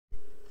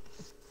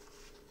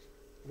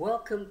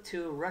Welcome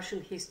to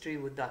Russian History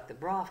with Dr.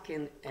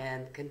 Brovkin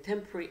and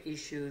Contemporary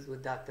Issues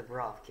with Dr.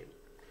 Brovkin.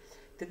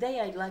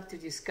 Today I'd like to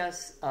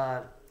discuss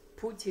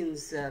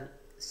Putin's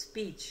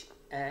speech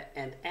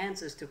and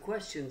answers to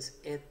questions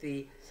at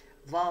the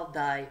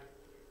Valday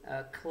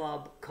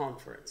Club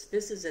conference.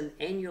 This is an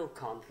annual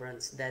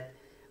conference that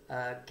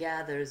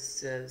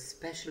gathers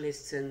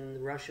specialists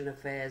in Russian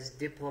affairs,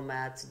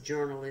 diplomats,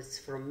 journalists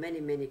from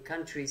many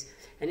countries,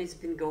 and it's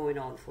been going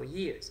on for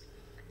years.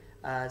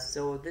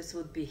 So this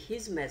would be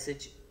his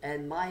message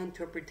and my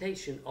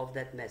interpretation of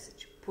that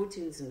message,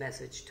 Putin's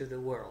message to the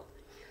world.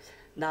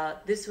 Now,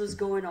 this was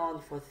going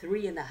on for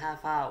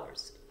 3.5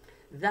 hours.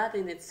 That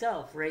in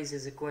itself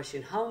raises a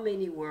question: how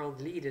many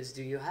world leaders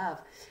do you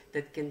have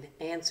that can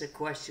answer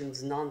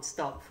questions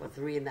non-stop for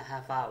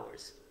 3.5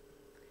 hours?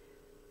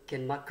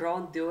 Can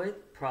Macron do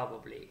it?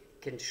 Probably.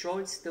 Can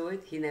Scholz do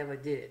it? He never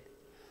did it.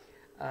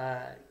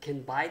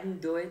 Can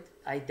Biden do it?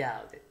 I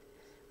doubt it.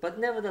 But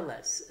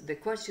nevertheless, the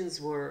questions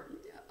were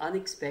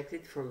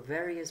unexpected from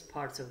various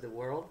parts of the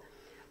world.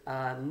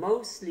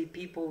 Mostly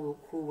people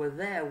who were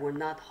there were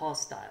not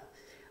hostile.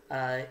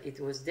 It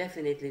was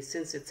definitely,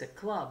 since it's a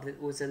club, it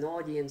was an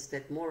audience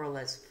that more or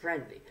less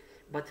friendly,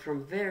 but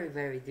from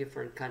very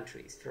different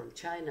countries, from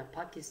China,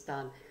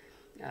 Pakistan,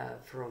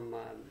 from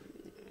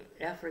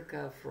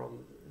Africa,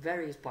 from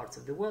various parts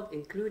of the world,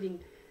 including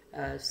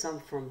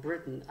some from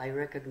Britain. I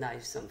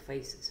recognize some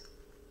faces.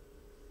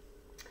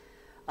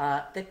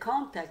 The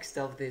context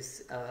of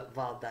this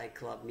Valday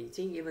Club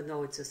meeting, even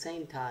though it's the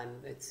same time,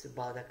 it's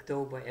about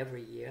October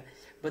every year,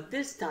 but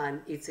this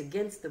time it's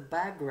against the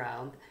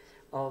background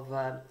of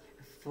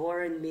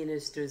foreign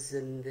ministers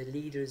and the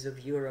leaders of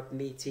Europe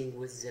meeting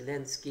with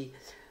Zelensky,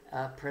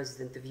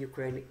 President of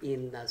Ukraine,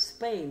 in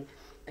Spain,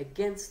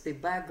 against the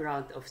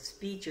background of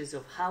speeches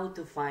of how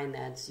to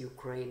finance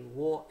Ukraine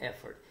war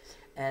effort,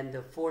 and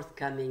the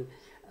forthcoming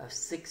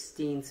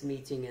 16th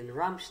meeting in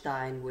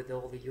Ramstein with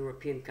all the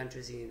European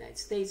countries in the United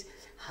States,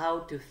 how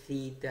to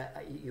feed the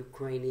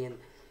Ukrainian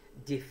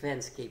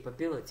defense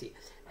capability,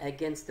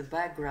 against the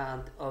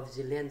background of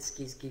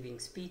Zelensky's giving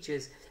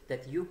speeches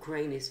that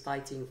Ukraine is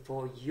fighting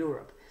for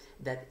Europe,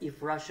 that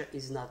if Russia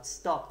is not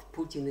stopped,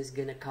 Putin is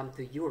going to come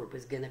to Europe,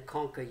 is going to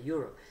conquer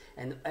Europe,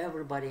 and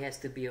everybody has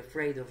to be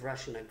afraid of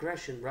Russian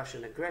aggression.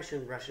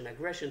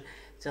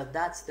 So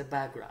that's the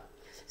background.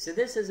 So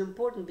this is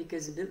important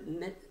because the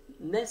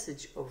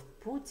message of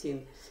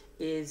Putin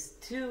is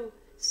to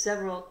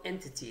several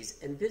entities,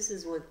 and this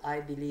is what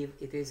I believe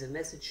it is a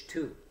message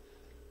to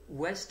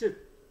Western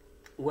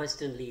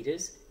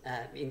leaders,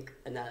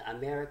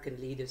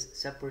 American leaders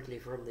separately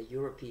from the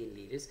European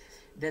leaders,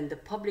 then the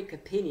public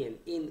opinion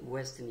in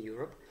Western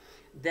Europe,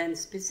 then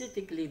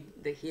specifically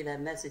the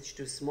message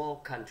to small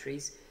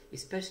countries,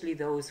 especially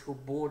those who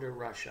border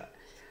Russia.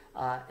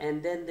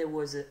 And then there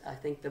was, I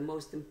think the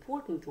most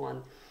important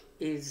one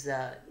is,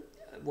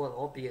 well,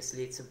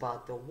 obviously it's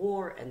about the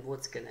war and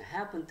what's going to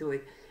happen to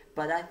it,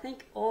 but I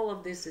think all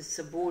of this is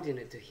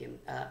subordinate to him.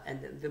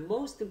 And the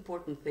most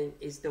important thing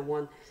is the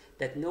one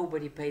that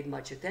nobody paid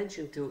much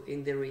attention to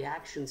in the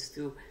reactions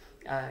to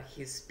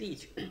his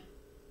speech.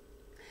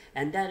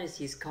 And that is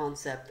his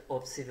concept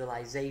of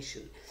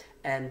civilization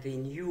and the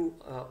new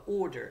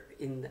order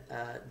in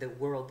the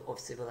world of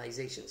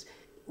civilizations,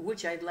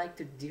 which I'd like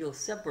to deal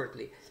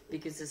separately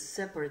because it's a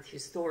separate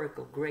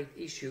historical great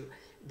issue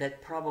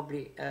that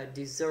probably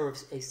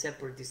deserves a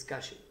separate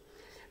discussion.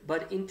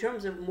 But in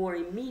terms of more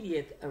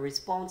immediate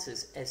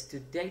responses as to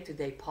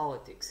day-to-day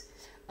politics,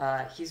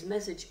 his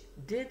message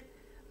did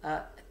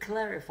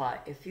clarify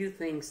a few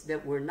things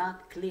that were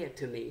not clear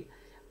to me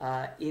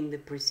in the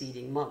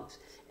preceding months.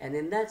 And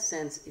in that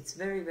sense, it's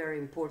very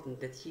important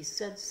that he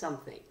said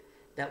something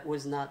that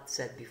was not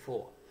said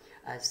before.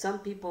 Some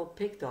people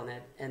picked on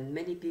it and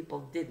many people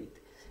didn't.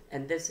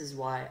 And this is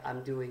why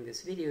I'm doing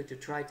this video, to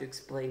try to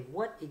explain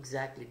what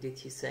exactly did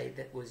he say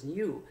that was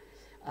new,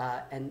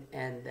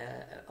 and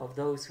of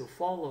those who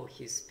follow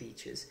his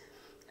speeches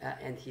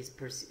and his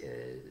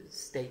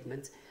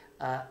statements,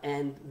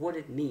 and what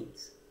it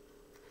means.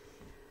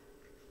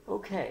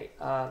 Okay,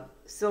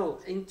 so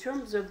in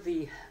terms of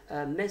the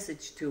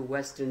message to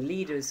Western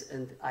leaders,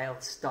 and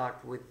I'll start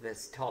with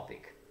this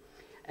topic.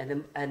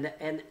 And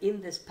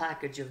in this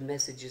package of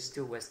messages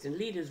to Western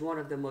leaders, one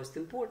of the most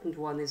important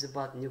one is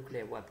about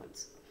nuclear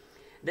weapons.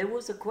 There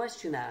was a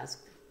question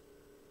asked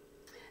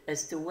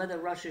as to whether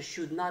Russia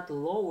should not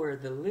lower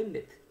the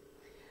limit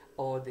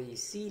or the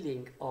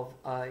ceiling of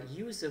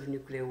use of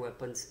nuclear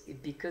weapons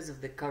because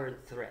of the current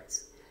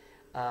threats.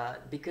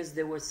 Because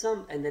there were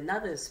some, and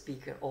another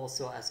speaker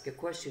also asked a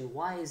question: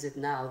 why is it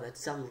now that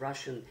some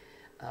Russian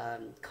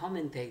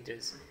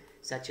commentators,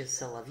 such as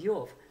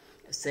Solovyov,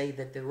 say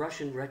that the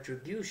Russian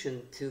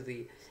retribution to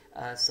the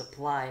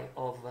supply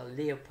of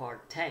Leopard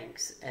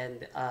tanks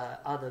and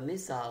other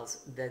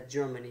missiles that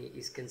Germany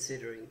is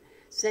considering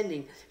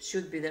sending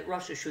should be that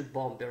Russia should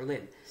bomb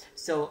Berlin?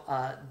 So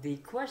the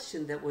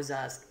question that was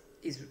asked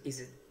is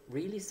it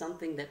really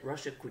something that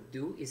Russia could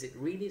do? Is it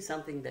really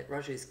something that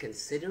Russia is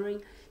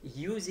considering,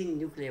 using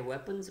nuclear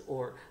weapons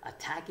or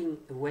attacking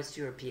West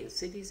European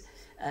cities?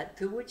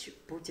 To which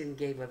Putin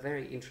gave a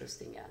very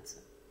interesting answer.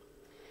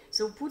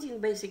 So Putin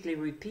basically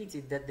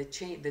repeated that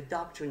the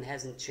doctrine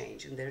hasn't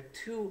changed, and there are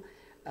two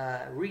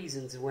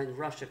reasons when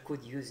Russia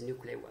could use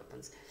nuclear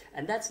weapons,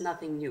 and that's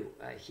nothing new.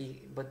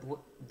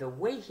 The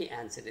way he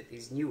answered it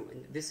is new,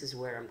 and this is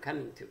where I'm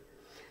coming to.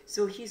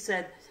 So he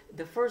said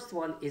the first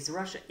one is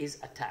Russia is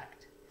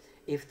attacked.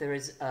 If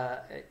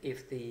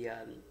the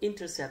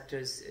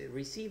interceptors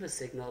receive a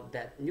signal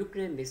that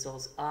nuclear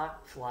missiles are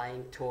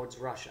flying towards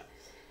Russia,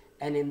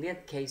 and in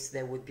that case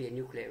there would be a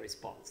nuclear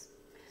response.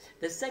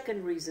 The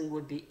second reason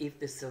would be if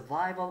the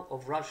survival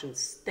of Russian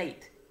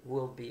state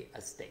will be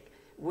at stake,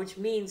 which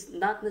means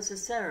not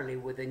necessarily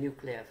with a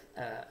nuclear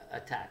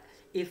attack.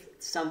 If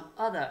some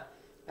other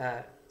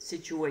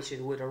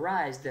situation would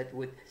arise that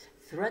would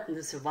threaten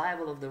the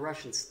survival of the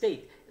Russian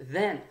state,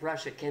 then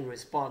Russia can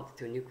respond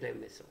to nuclear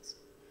missiles,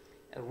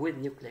 with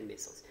nuclear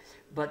missiles.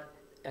 But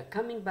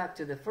coming back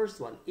to the first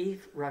one,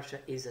 if Russia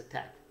is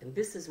attacked, and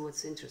this is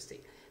what's interesting,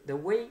 the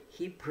way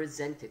he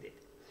presented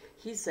it,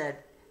 he said,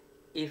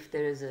 if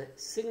there is a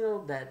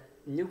signal that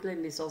nuclear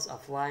missiles are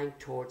flying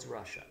towards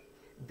Russia,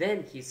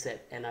 then he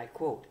said, and I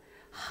quote,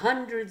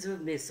 hundreds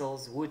of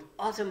missiles would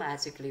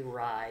automatically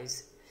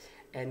rise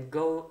and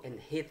go and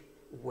hit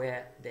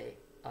where they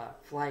are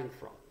flying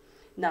from.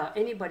 Now,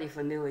 anybody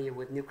familiar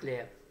with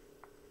nuclear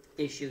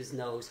issues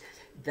knows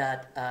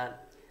that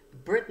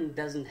Britain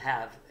doesn't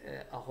have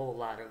a whole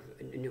lot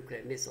of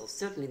nuclear missiles,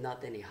 certainly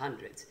not any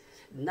hundreds.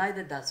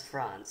 Neither does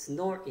France,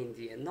 nor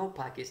India, nor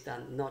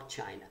Pakistan, nor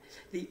China.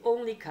 The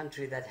only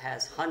country that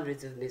has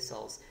hundreds of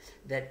missiles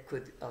that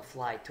could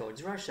fly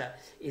towards Russia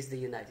is the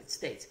United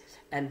States.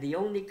 And the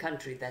only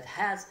country that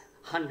has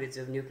hundreds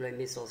of nuclear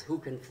missiles who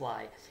can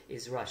fly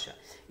is Russia.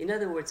 In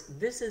other words,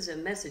 this is a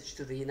message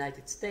to the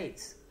United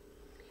States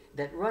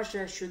that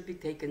Russia should be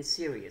taken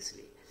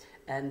seriously,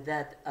 and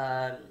that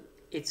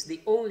it's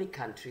the only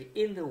country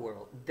in the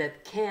world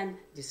that can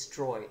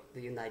destroy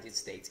the United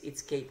States.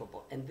 It's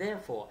capable. And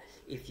therefore,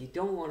 if you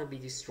don't want to be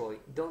destroyed,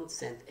 don't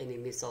send any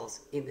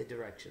missiles in the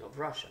direction of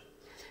Russia.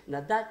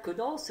 Now, that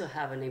could also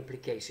have an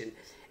implication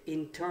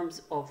in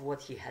terms of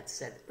what he had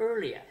said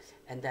earlier,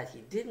 and that he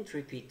didn't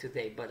repeat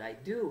today, but I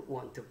do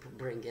want to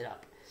bring it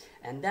up.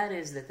 And that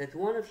is that at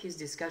one of his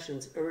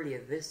discussions earlier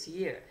this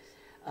year,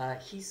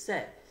 he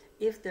said,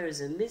 if there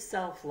is a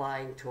missile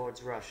flying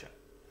towards Russia,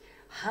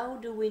 how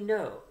do we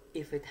know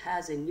if it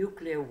has a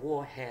nuclear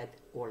warhead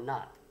or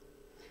not?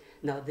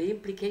 Now, the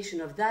implication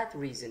of that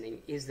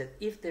reasoning is that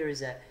if there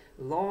is a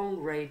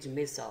long-range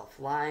missile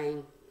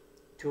flying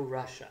to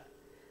Russia,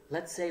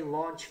 let's say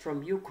launched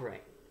from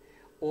Ukraine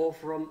or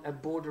from a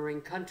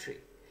bordering country,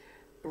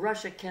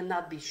 Russia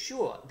cannot be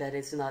sure that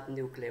it's not a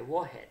nuclear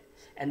warhead.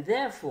 And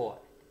therefore,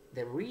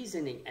 the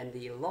reasoning and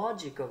the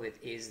logic of it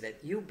is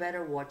that you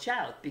better watch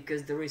out,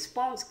 because the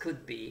response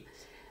could be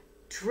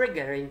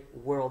triggering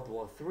World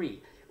War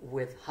III,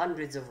 with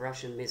hundreds of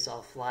Russian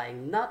missiles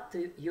flying not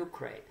to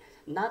Ukraine,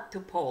 not to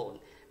Poland,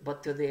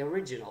 but to the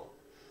original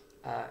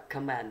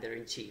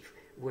commander-in-chief,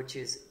 which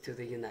is to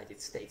the United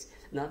States.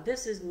 Now,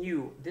 this is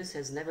new. This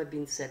has never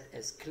been said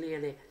as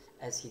clearly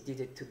as he did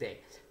it today.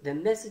 The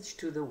message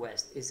to the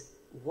West is,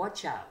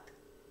 watch out.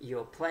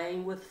 You're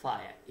playing with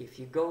fire. If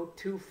you go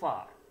too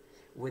far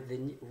with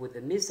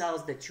the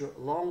missiles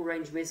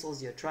long-range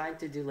missiles you're trying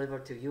to deliver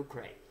to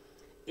Ukraine,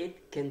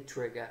 it can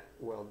trigger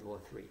World War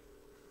III.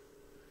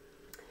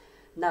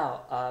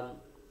 Now,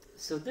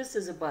 so this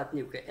is about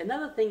nuclear.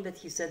 Another thing that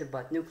he said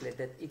about nuclear,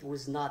 that it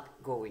was not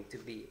going to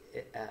be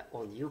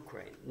on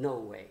Ukraine, no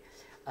way,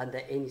 under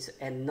any,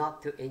 and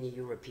not to any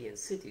European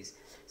cities.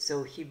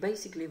 So he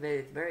basically made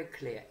it very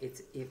clear,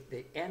 if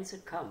the answer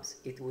comes,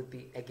 it would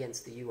be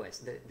against the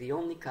US, the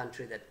only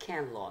country that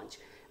can launch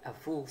a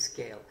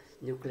full-scale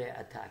nuclear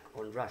attack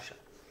on Russia.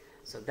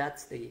 So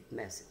that's the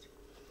message.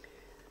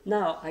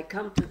 Now I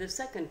come to the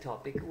second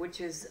topic, which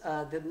is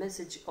the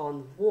message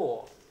on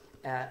war.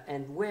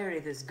 And where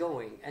it is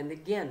going. And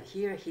again,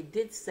 here he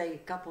did say a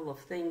couple of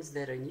things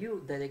that are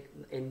new, that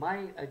in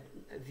my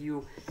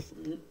view,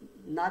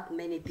 not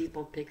many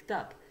people picked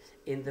up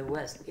in the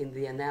West in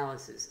the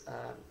analysis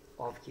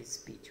of his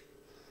speech.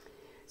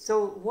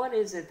 So what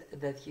is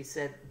it that he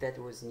said that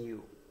was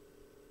new?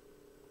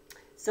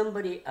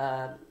 Somebody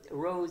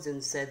rose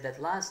and said that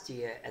last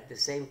year at the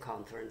same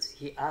conference,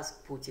 he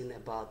asked Putin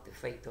about the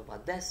fate of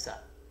Odessa,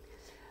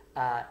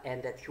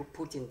 and that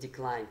Putin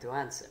declined to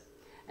answer.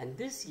 And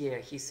this year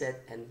he said,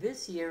 and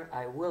this year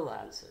I will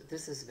answer.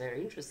 This is very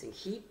interesting.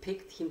 He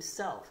picked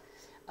himself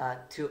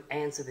to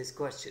answer this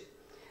question.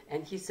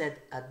 And he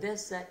said,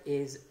 Odessa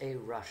is a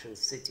Russian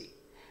city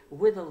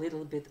with a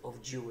little bit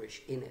of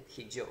Jewish in it,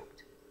 he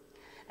joked.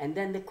 And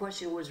then the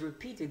question was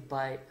repeated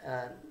by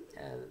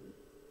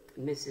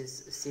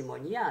Mrs.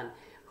 Simonian,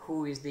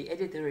 who is the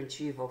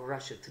editor-in-chief of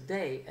Russia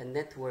Today, a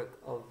network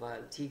of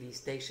TV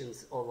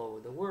stations all over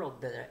the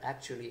world that are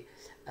actually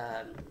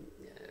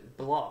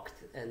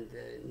blocked and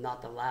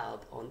not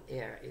allowed on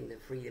air in the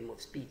freedom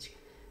of speech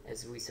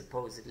as we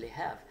supposedly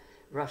have.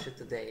 Russia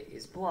today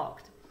is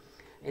blocked.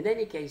 In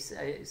any case,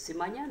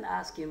 Simonyan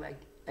asked him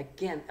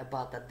again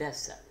about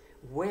Odessa.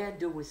 Where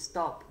do we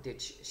stop,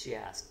 she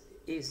asked.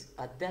 Is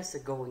Odessa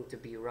going to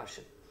be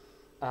Russian?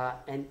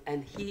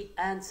 And he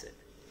answered.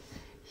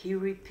 He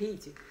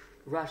repeated,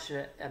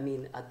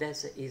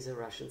 Odessa is a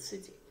Russian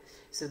city.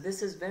 So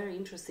this is very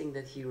interesting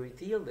that he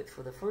revealed it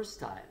for the first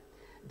time,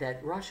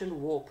 that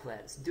Russian war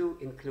plans do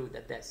include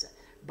Odessa.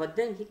 But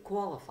then he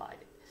qualified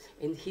it.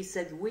 And he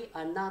said, we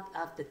are not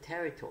after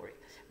territory.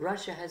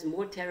 Russia has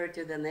more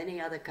territory than any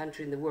other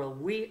country in the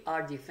world. We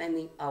are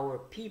defending our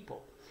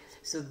people.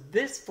 So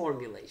this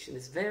formulation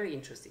is very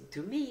interesting.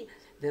 To me,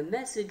 the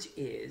message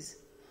is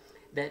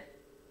that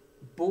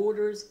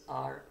borders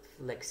are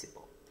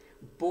flexible.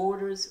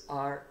 Borders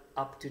are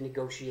up to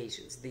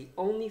negotiations. The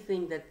only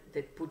thing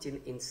that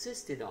Putin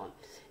insisted on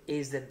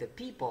is that the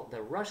people,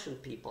 the Russian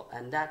people,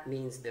 and that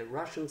means the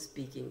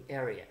Russian-speaking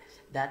area,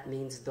 that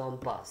means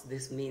Donbass,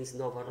 this means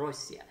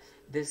Novorossiya,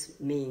 this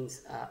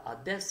means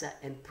Odessa,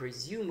 and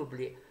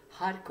presumably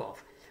Kharkov,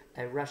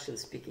 a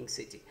Russian-speaking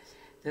city.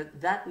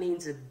 That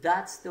means that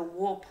that's the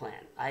war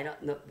plan. I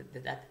don't know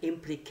that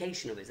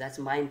implication of it. That's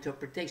my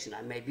interpretation.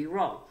 I may be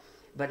wrong.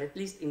 But at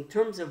least in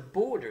terms of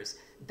borders,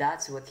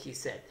 that's what he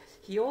said.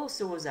 He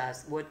also was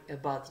asked what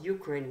about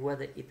Ukraine,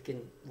 whether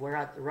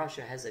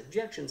Russia has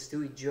objections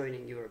to it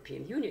joining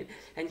European Union.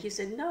 And he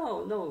said,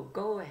 no,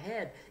 go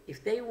ahead.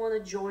 If they want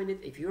to join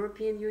it, if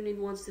European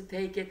Union wants to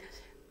take it,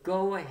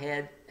 go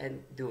ahead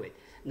and do it.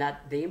 Now,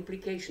 the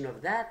implication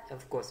of that,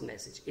 of course,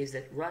 message is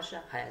that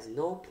Russia has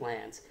no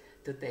plans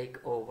to take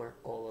over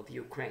all of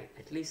Ukraine.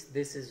 At least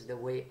this is the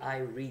way I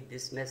read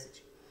this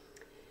message.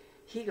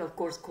 He, of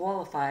course,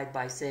 qualified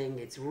by saying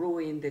it's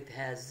ruined, it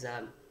has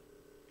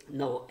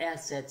no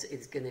assets,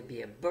 it's going to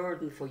be a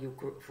burden for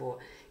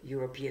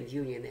European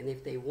Union, and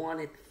if they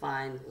want it,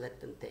 fine,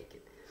 let them take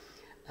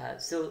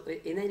it. So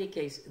in any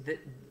case,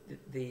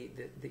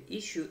 the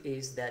issue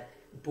is that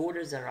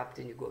borders are up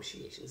to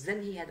negotiations.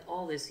 Then he had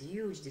all this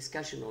huge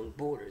discussion on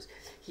borders.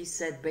 He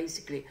said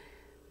basically,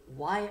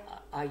 why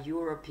are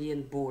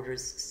European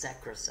borders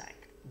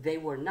sacrosanct? They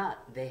were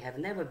not. They have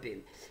never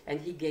been.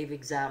 And he gave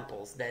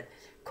examples that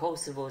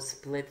Kosovo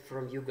split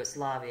from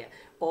Yugoslavia,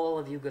 all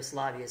of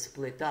Yugoslavia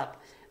split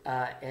up,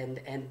 and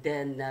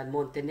then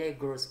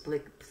Montenegro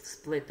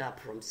split up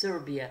from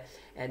Serbia,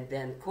 and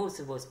then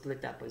Kosovo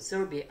split up from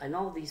Serbia, and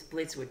all these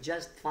splits were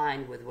just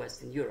fine with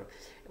Western Europe.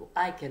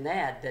 I can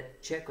add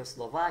that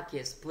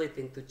Czechoslovakia split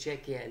into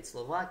Czechia and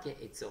Slovakia,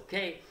 it's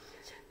okay,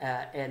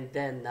 and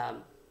then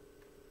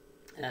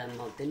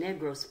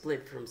Montenegro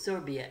split from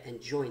Serbia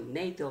and joined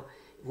NATO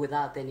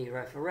without any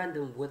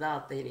referendum,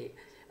 without any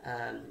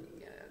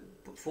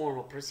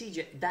formal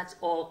procedure. That's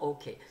all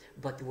okay.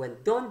 But when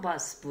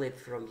Donbass split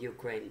from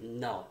Ukraine,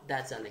 no,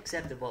 that's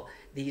unacceptable.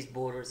 These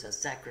borders are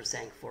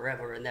sacrosanct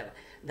forever and ever.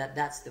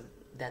 That's the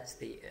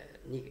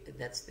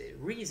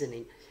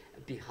reasoning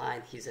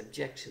behind his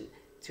objection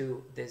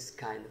to this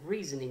kind of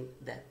reasoning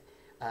that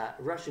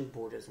Russian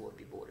borders will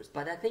be borders.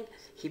 But I think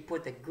he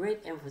put a great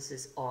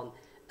emphasis on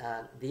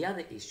the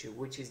other issue,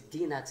 which is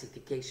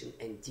denazification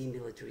and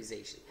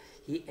demilitarization.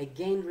 He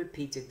again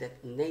repeated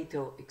that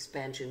NATO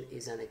expansion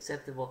is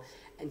unacceptable,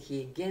 and he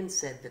again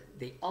said that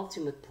the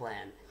ultimate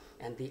plan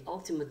and the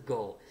ultimate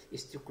goal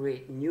is to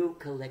create new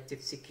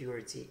collective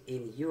security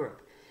in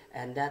Europe.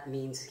 And that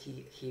means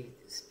he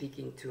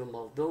speaking to a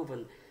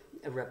Moldovan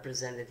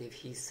representative,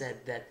 he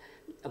said that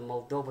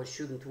Moldova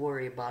shouldn't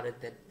worry about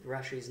it, that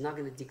Russia is not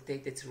going to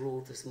dictate its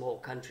rule to small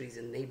countries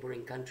and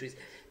neighboring countries,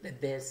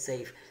 that they're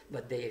safe,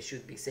 but they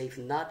should be safe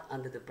not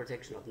under the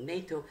protection of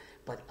NATO,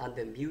 but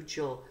under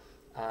mutual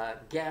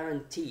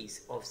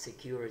guarantees of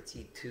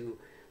security to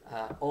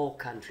all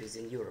countries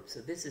in Europe. So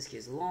this is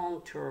his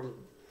long-term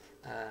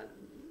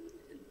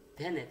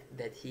tenet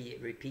that he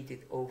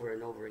repeated over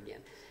and over again.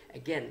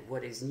 Again,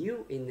 what is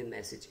new in the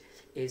message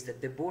is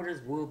that the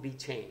borders will be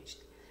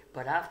changed.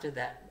 But after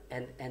that,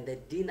 and the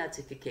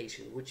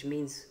denazification, which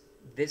means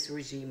this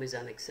regime is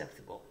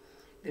unacceptable.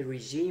 The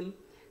regime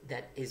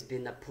that has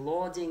been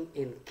applauding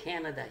in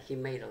Canada, he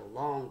made a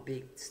long,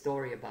 big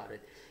story about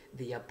it,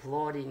 the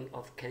applauding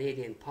of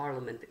Canadian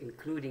Parliament,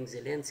 including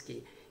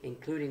Zelensky,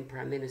 including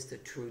Prime Minister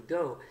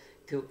Trudeau,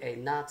 to a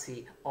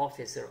Nazi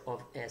officer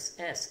of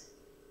SS.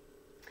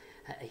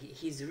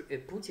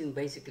 Putin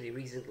basically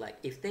reasoned like,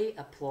 if they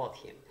applaud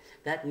him,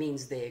 that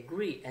means they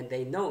agree and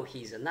they know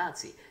he's a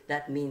Nazi.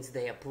 That means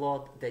they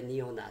applaud the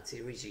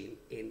neo-Nazi regime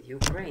in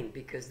Ukraine,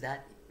 because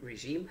that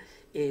regime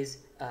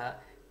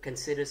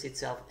considers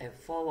itself a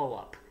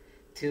follow-up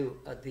to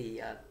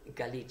the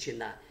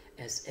Galician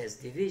SS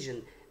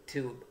division,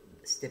 to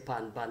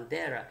Stepan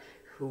Bandera,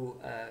 who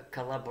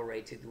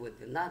collaborated with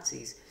the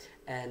Nazis,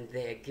 and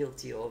they're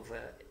guilty of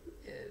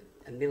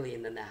 1.5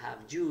 million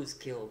Jews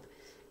killed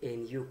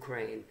in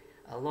Ukraine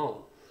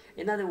alone.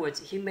 In other words,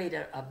 he made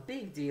a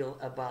big deal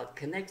about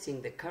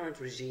connecting the current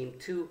regime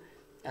to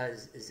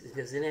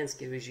the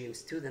Zelensky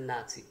regimes to the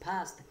Nazi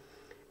past,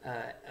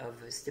 of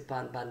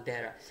Stepan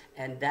Bandera,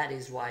 and that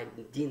is why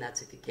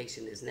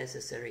denazification is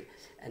necessary,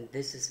 and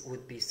this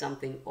would be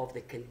something of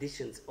the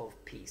conditions of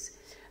peace.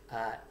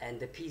 And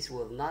the peace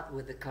will not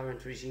with the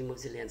current regime of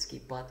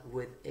Zelensky, but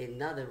with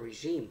another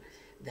regime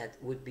that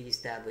would be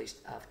established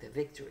after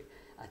victory.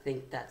 I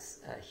think that's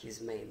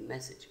his main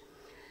message.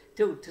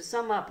 To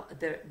sum up,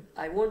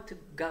 I want to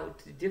go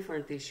to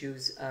different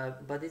issues,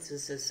 but this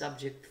is a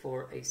subject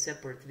for a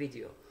separate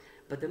video.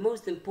 But the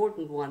most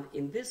important one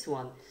in this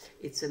one,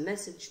 it's a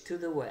message to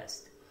the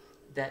West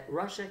that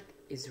Russia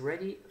is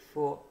ready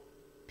for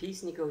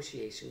peace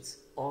negotiations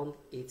on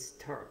its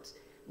terms,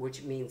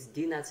 which means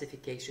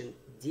denazification,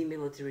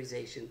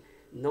 demilitarization,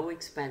 no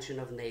expansion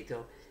of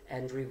NATO,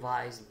 and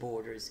revised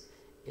borders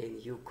in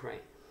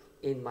Ukraine.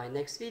 In my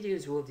next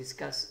videos, we'll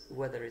discuss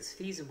whether it's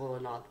feasible or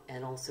not,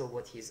 and also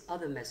what his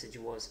other message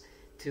was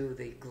to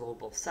the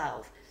global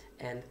South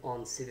and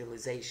on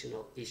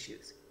civilizational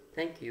issues.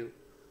 Thank you.